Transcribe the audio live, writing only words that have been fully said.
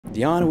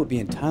The honor would be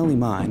entirely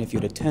mine if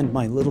you'd attend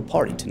my little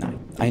party tonight.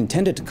 I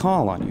intended to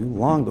call on you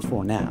long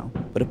before now,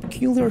 but a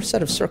peculiar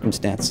set of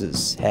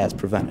circumstances has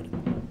prevented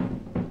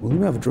it. Will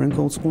you have a drink,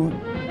 old squad?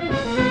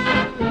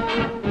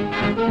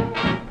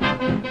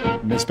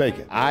 Miss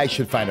Bacon, I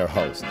should find our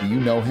host. Do you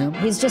know him?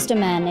 He's just a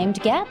man named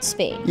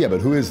Gatsby. Yeah, but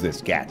who is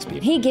this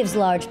Gatsby? He gives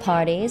large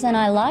parties, and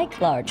I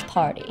like large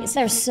parties.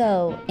 They're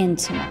so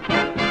intimate.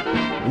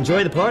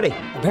 Enjoy the party.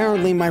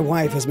 Apparently, my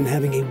wife has been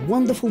having a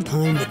wonderful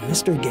time with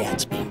Mr.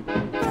 Gatsby.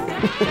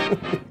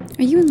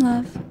 Are you in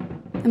love?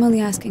 I'm only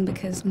asking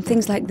because when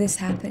things like this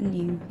happen,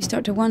 you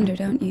start to wonder,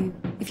 don't you?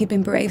 If you'd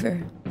been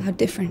braver, how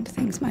different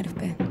things might have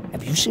been.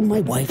 Have you seen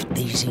my wife,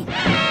 Daisy?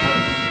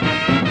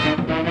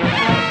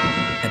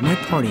 At my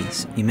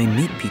parties, you may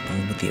meet people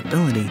with the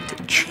ability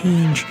to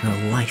change your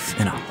life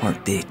in a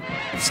heartbeat.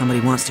 If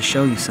somebody wants to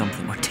show you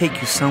something or take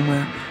you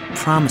somewhere,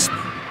 promise me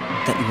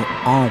that you will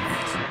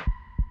always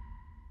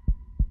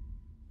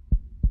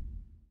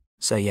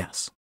say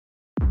yes.